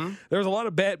 So there's a lot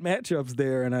of bad matchups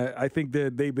there, and I think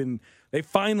that they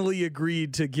finally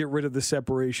agreed to get rid of the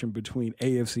separation between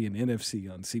AFC and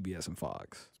NFC on CBS and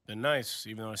Fox. It's been nice,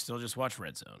 even though I still just watch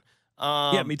Red Zone.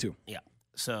 Yeah, me too. Yeah.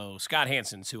 So Scott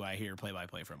Hansen's who I hear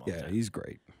play-by-play from all the time. Yeah, he's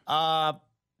great.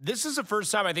 This is the first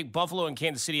time I think Buffalo and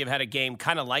Kansas City have had a game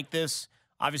kind of like this.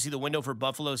 Obviously, the window for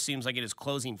Buffalo seems like it is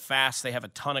closing fast. They have a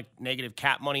ton of negative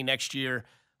cap money next year.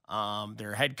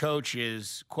 Their head coach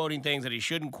is quoting things that he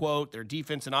shouldn't quote. Their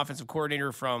defense and offensive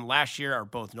coordinator from last year are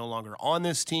both no longer on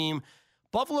this team.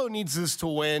 Buffalo needs this to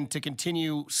win to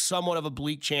continue somewhat of a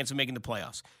bleak chance of making the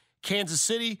playoffs. Kansas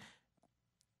City,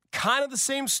 kind of the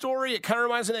same story. It kind of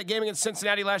reminds me of that game against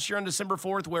Cincinnati last year on December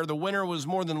 4th where the winner was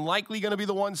more than likely going to be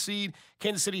the 1 seed.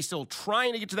 Kansas City still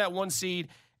trying to get to that 1 seed.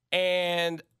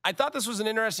 And I thought this was an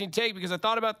interesting take because I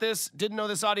thought about this, didn't know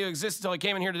this audio existed until I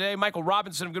came in here today. Michael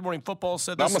Robinson of Good Morning Football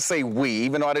said this. I'm going to say we,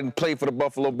 even though I didn't play for the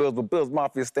Buffalo Bills, but Bills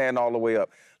Mafia stand all the way up.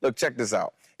 Look, check this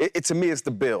out. To me, it's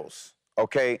the Bills,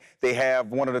 okay? They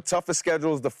have one of the toughest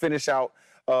schedules to finish out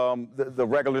the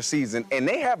regular season, and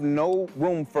they have no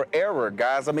room for error,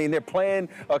 guys. I mean, they're playing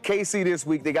KC this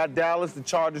week. They got Dallas, the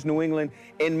Chargers, New England,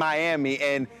 and Miami,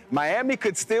 and Miami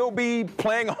could still be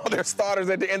playing all their starters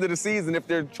at the end of the season if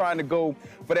they're trying to go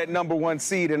for that number 1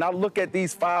 seed. And I look at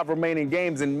these 5 remaining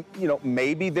games, and,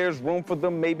 maybe there's room for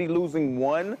them maybe losing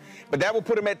 1, but that will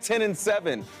put them at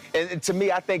 10-7. And to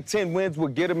me, I think 10 wins will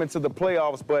get them into the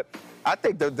playoffs, but I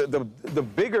think the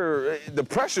bigger the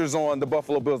pressure's on the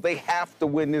Buffalo Bills. They have to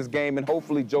win this game, and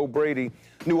hopefully Joe Brady,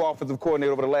 new offensive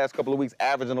coordinator over the last couple of weeks,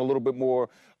 averaging a little bit more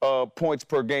points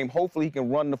per game. Hopefully he can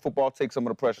run the football, take some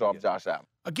of the pressure off Josh Allen.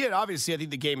 Again, obviously, I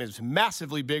think the game is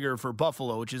massively bigger for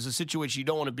Buffalo, which is a situation you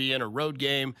don't want to be in, a road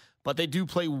game, but they do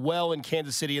play well in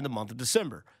Kansas City in the month of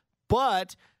December.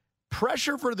 But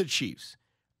pressure for the Chiefs.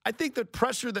 I think the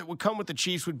pressure that would come with the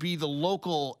Chiefs would be the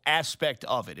local aspect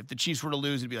of it. If the Chiefs were to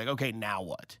lose, it'd be like, okay, now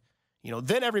what?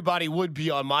 Then everybody would be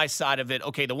on my side of it.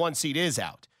 Okay, the 1 seed is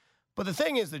out. But the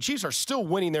thing is, the Chiefs are still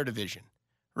winning their division,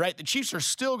 right? The Chiefs are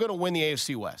still going to win the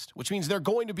AFC West, which means they're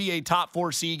going to be a top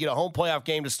 4 seed, get a home playoff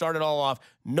game to start it all off,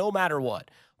 no matter what.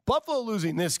 Buffalo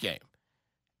losing this game,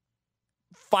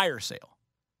 fire sale.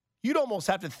 You'd almost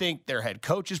have to think their head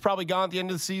coach is probably gone at the end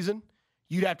of the season.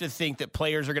 You'd have to think that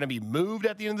players are going to be moved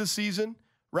at the end of the season,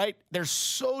 right? They're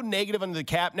so negative under the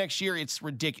cap next year, it's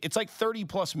ridiculous. It's like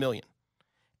 $30+ million.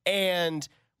 And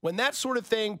when that sort of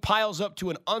thing piles up to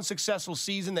an unsuccessful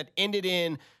season that ended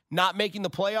in not making the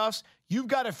playoffs, you've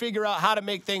got to figure out how to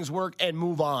make things work and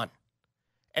move on.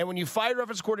 And when you fire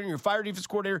offensive coordinator, you fire defensive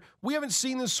coordinator, we haven't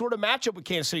seen this sort of matchup with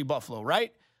Kansas City Buffalo,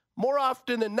 right? More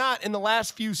often than not, in the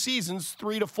last few seasons,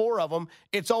 3 to 4 of them,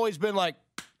 it's always been like,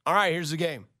 all right, here's the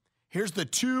game. Here's the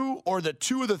two of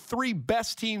the 3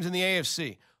 best teams in the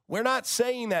AFC. We're not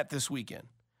saying that this weekend.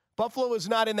 Buffalo is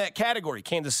not in that category.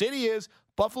 Kansas City is.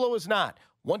 Buffalo is not.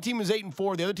 One team is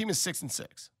 8-4. The other team is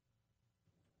 6-6.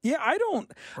 Yeah, I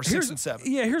don't. Or 6-7.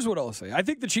 Yeah, here's what I'll say. I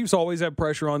think the Chiefs always have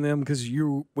pressure on them because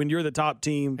when you're the top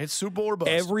team, it's Super Bowl or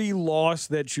bust. Every loss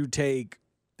that you take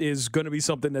is going to be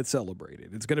something that's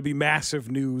celebrated. It's going to be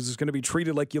massive news. It's going to be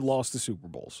treated like you lost the Super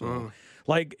Bowl. So,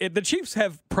 the Chiefs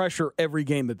have pressure every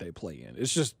game that they play in.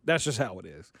 That's just how it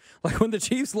is. Like when the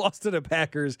Chiefs lost to the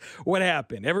Packers, what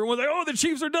happened? Everyone's like, "Oh, the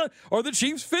Chiefs are done," or "The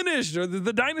Chiefs finished," or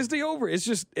 "The dynasty over."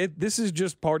 This is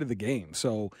just part of the game.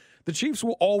 So the Chiefs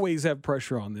will always have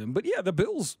pressure on them. But yeah, the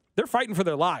Bills, they're fighting for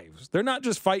their lives. They're not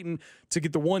just fighting to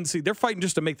get the 1 seed. They're fighting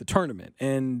just to make the tournament.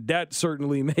 And that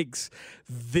certainly makes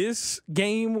this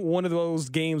game one of those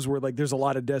games where like there's a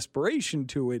lot of desperation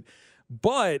to it.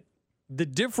 But the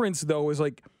difference, though, is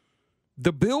like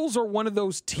the Bills are one of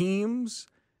those teams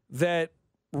that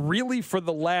really for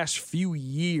the last few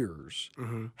years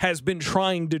has been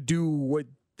trying to do what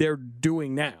they're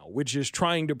doing now, which is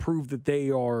trying to prove that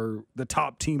they are the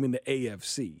top team in the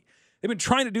AFC. They've been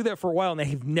trying to do that for a while, and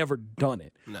they've never done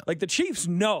it. No. Like the Chiefs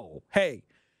know, hey,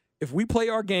 if we play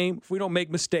our game, if we don't make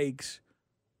mistakes,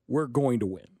 we're going to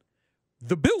win.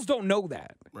 The Bills don't know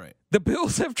that. Right. The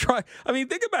Bills have tried. I mean,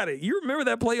 think about it. You remember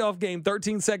that playoff game,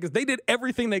 13 seconds. They did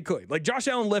everything they could. Like Josh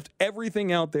Allen left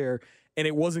everything out there, and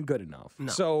it wasn't good enough.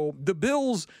 No. So the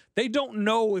Bills, they don't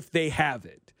know if they have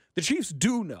it. The Chiefs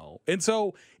do know. And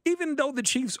so even though the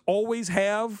Chiefs always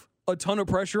have a ton of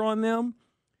pressure on them,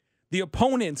 the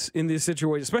opponents in this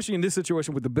situation, especially in this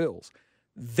situation with the Bills,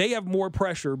 they have more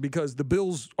pressure because the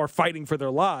Bills are fighting for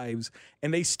their lives,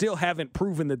 and they still haven't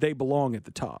proven that they belong at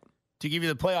the top. To give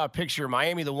you the playoff picture,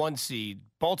 Miami the 1 seed,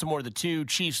 Baltimore the 2,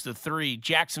 Chiefs the 3,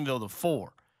 Jacksonville the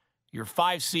 4. Your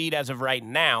 5 seed as of right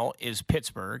now is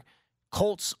Pittsburgh.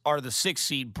 Colts are the 6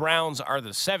 seed. Browns are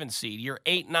the 7 seed. Your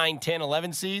 8, 9, 10,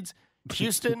 11 seeds,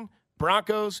 Houston,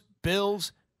 Broncos,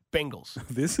 Bills, Bengals.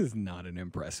 This is not an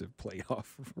impressive playoff.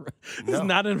 This is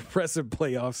not an impressive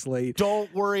playoff slate.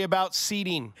 Don't worry about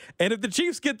seeding. And if the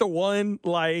Chiefs get the 1,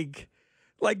 like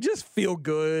just feel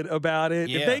good about it.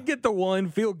 Yeah. If they get the 1,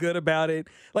 feel good about it.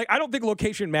 Like, I don't think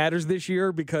location matters this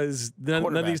year because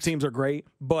none of these teams are great.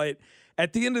 But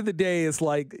at the end of the day, it's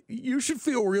like you should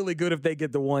feel really good if they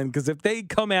get the 1 because if they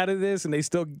come out of this and they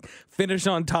still finish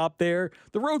on top there,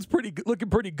 the road's looking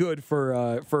pretty good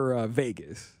for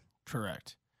Vegas.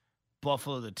 Correct.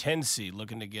 Buffalo, the 10 seed,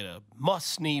 looking to get a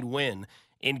must-need win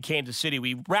in Kansas City.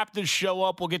 We wrap this show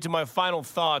up. We'll get to my final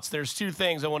thoughts. There's 2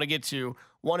 things I want to get to.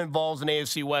 One involves an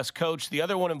AFC West coach. The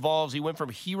other one involves he went from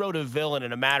hero to villain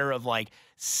in a matter of like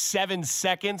 7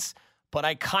 seconds. But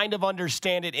I kind of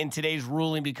understand it in today's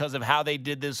ruling because of how they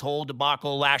did this whole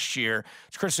debacle last year.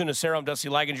 It's Chris Nacero. I'm Dusty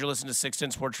Likens. You're listening to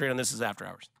 610 Sports Radio, and this is After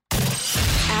Hours.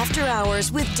 After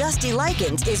Hours with Dusty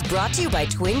Likens is brought to you by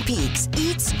Twin Peaks,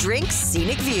 Eats, Drinks,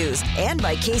 Scenic Views, and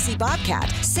by Casey Bobcat.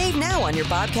 Save now on your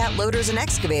Bobcat loaders and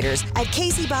excavators at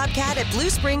Casey Bobcat at Blue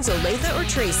Springs, Olathe, or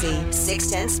Tracy.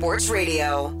 610 Sports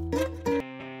Radio.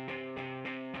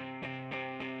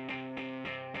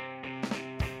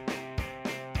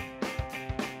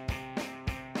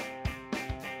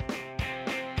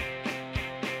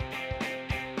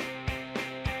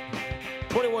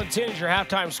 .10 is your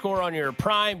halftime score on your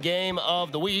prime game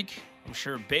of the week. I'm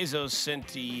sure Bezos sent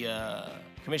the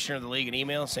commissioner of the league an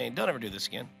email saying, don't ever do this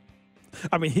again.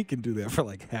 I mean, he can do that for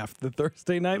like half the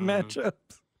Thursday night matchups.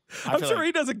 I'm sure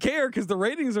he doesn't care because the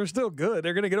ratings are still good.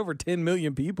 They're going to get over 10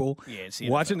 million people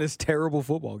watching this terrible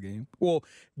football game. Well,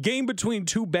 game between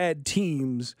 2 bad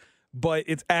teams, but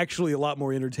it's actually a lot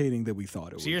more entertaining than we thought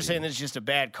it would. So you're saying this is just a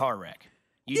bad car wreck?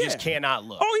 You just cannot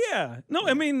look. Oh, yeah. No,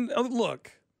 I mean,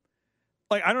 look.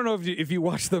 Like, I don't know if you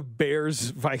watched the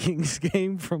Bears-Vikings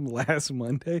game from last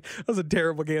Monday. That was a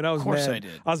terrible game. I was mad. Of course I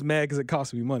did. I was mad because it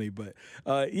cost me money. But,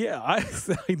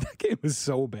 that game was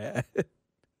so bad.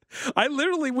 I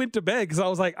literally went to bed because I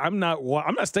was like, I'm not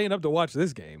staying up to watch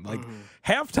this game. Like,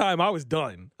 halftime, I was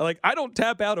done. Like, I don't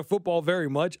tap out of football very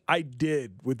much. I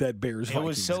did with that Bears-Vikings game. It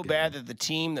was so bad that the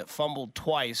team that fumbled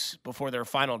twice before their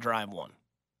final drive won.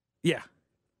 Yeah.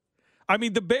 I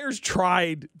mean, the Bears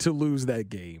tried to lose that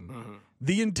game.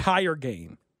 The entire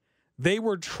game. They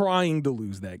were trying to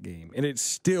lose that game, and it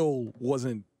still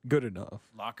wasn't good enough.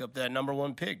 Lock up that number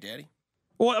 1 pick, Daddy.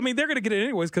 Well, I mean, they're going to get it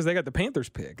anyways because they got the Panthers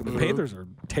pick. And the Panthers are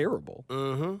terrible.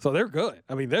 So they're good.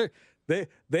 I mean,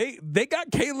 they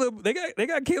got Caleb. They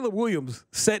got Caleb Williams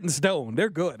set in stone.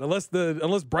 They're good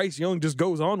unless Bryce Young just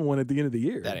goes on one at the end of the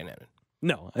year. That ain't happening.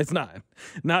 No, it's not.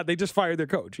 They just fired their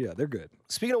coach. Yeah, they're good.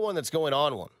 Speaking of one that's going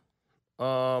on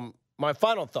one, my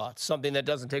final thoughts, something that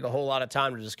doesn't take a whole lot of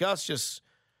time to discuss, just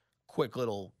quick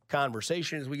little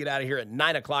conversation as we get out of here at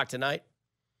 9 o'clock tonight.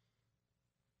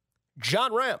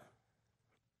 Jon Rahm,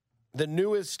 the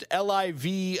newest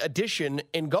LIV addition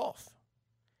in golf.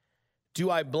 Do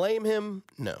I blame him?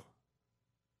 No.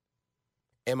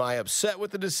 Am I upset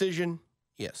with the decision?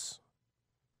 Yes.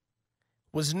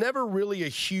 Was never really a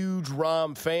huge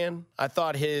Rahm fan. I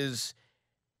thought his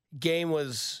game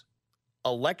was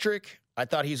electric. I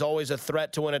thought he's always a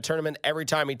threat to win a tournament every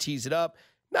time he tees it up.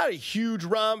 Not a huge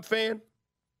Rahm fan.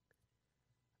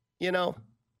 You know,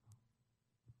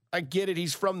 I get it.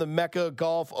 He's from the Mecca of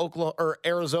golf, Oklahoma or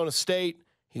Arizona State.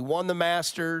 He won the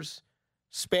Masters,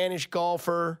 Spanish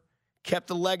golfer, kept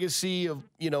the legacy of,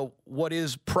 what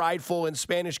is prideful in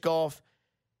Spanish golf.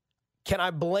 Can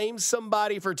I blame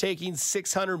somebody for taking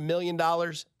 $600 million?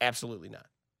 Absolutely not.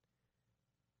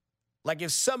 Like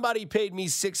if somebody paid me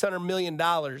 $600 million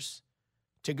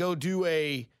to go do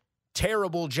a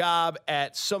terrible job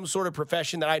at some sort of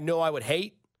profession that I know I would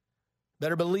hate,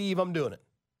 better believe I'm doing it.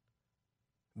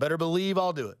 Better believe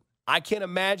I'll do it. I can't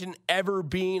imagine ever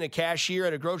being a cashier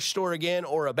at a grocery store again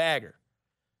or a bagger.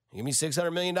 Give me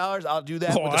 $600 million, I'll do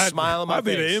that with a smile on my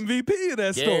face. I'd be the MVP of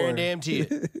that store. Guarantee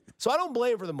it. So I don't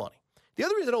blame him for the money. The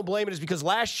other reason I don't blame it is because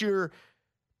last year,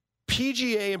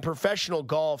 PGA and professional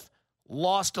golf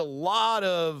lost a lot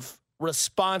of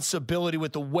responsibility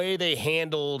with the way they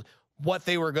handled what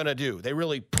they were going to do. They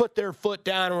really put their foot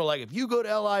down and were like, if you go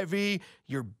to LIV,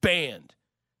 you're banned.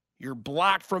 You're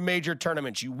blocked from major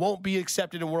tournaments. You won't be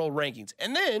accepted in world rankings.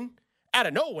 And then, out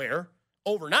of nowhere,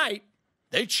 overnight,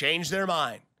 they changed their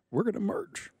mind. We're going to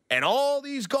merge. And all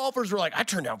these golfers were like, I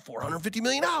turned down $450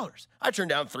 million. I turned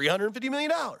down $350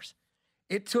 million.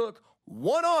 It took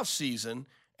one off season,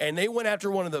 and they went after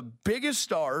one of the biggest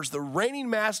stars, the reigning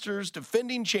Masters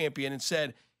defending champion, and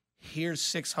said, here's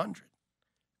 $600.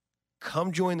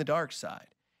 Come join the dark side.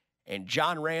 And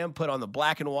Jon Rahm put on the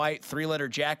black and white 3-letter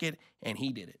jacket, and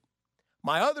he did it.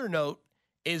 My other note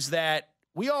is that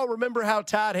we all remember how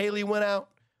Todd Haley went out,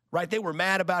 right? They were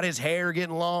mad about his hair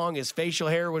getting long. His facial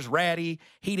hair was ratty.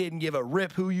 He didn't give a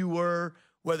rip who you were,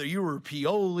 whether you were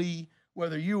Pioli,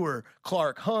 whether you were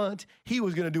Clark Hunt. He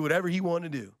was going to do whatever he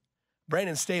wanted to do.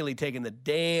 Brandon Staley taking the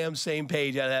damn same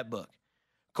page out of that book.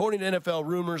 According to NFL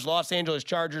rumors, Los Angeles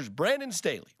Chargers' Brandon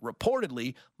Staley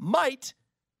reportedly might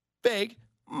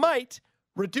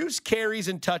reduce carries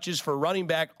and touches for running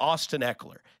back Austin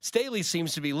Eckler. Staley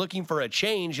seems to be looking for a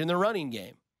change in the running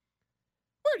game.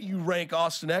 Where do you rank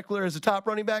Austin Eckler as a top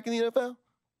running back in the NFL?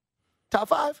 Top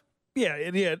 5?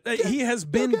 Yeah. He has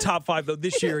been top 5, though.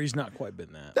 This year, he's not quite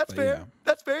been that. That's fair. Yeah.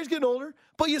 That's fair. He's getting older.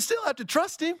 But you still have to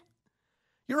trust him.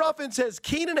 Your offense has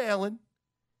Keenan Allen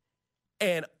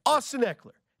and Austin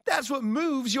Eckler. That's what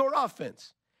moves your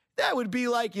offense. That would be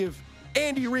like if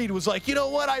Andy Reid was like, you know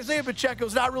what, Isaiah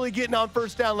Pacheco's not really getting on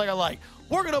first down like I like.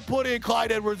 We're going to put in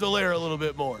Clyde Edwards-Helaire a little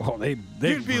bit more. Oh, they'd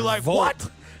be like, what?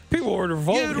 People were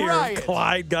revolted here. Riot.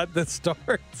 Clyde got the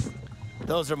start.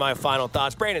 Those are my final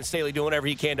thoughts. Brandon Staley doing whatever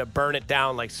he can to burn it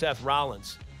down like Seth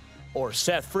Rollins. Or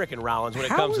Seth frickin' Rollins when it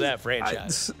comes to that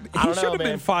franchise. He should have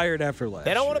been fired after last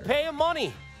year. They don't want to pay him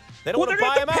money. They don't want to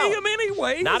buy him out. They're going to pay him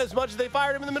anyway. Not as much as they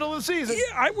fired him in the middle of the season.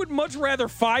 Yeah, I would much rather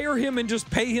fire him and just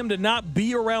pay him to not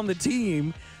be around the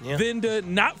team than to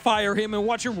not fire him and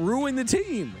watch him ruin the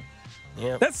team.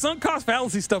 Yeah. That sunk cost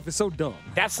fallacy stuff is so dumb.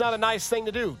 That's not a nice thing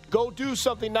to do. Go do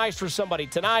something nice for somebody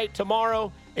tonight,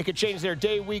 tomorrow. It could change their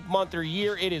day, week, month, or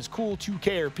year. It is cool to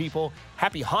care, people.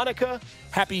 Happy Hanukkah.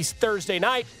 Happy Thursday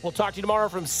night. We'll talk to you tomorrow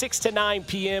from 6 to 9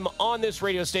 p.m. on this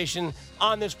radio station,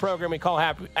 on this program we call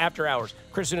After Hours.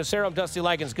 Chris Unacero, I'm Dusty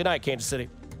Likens. Good night, Kansas City.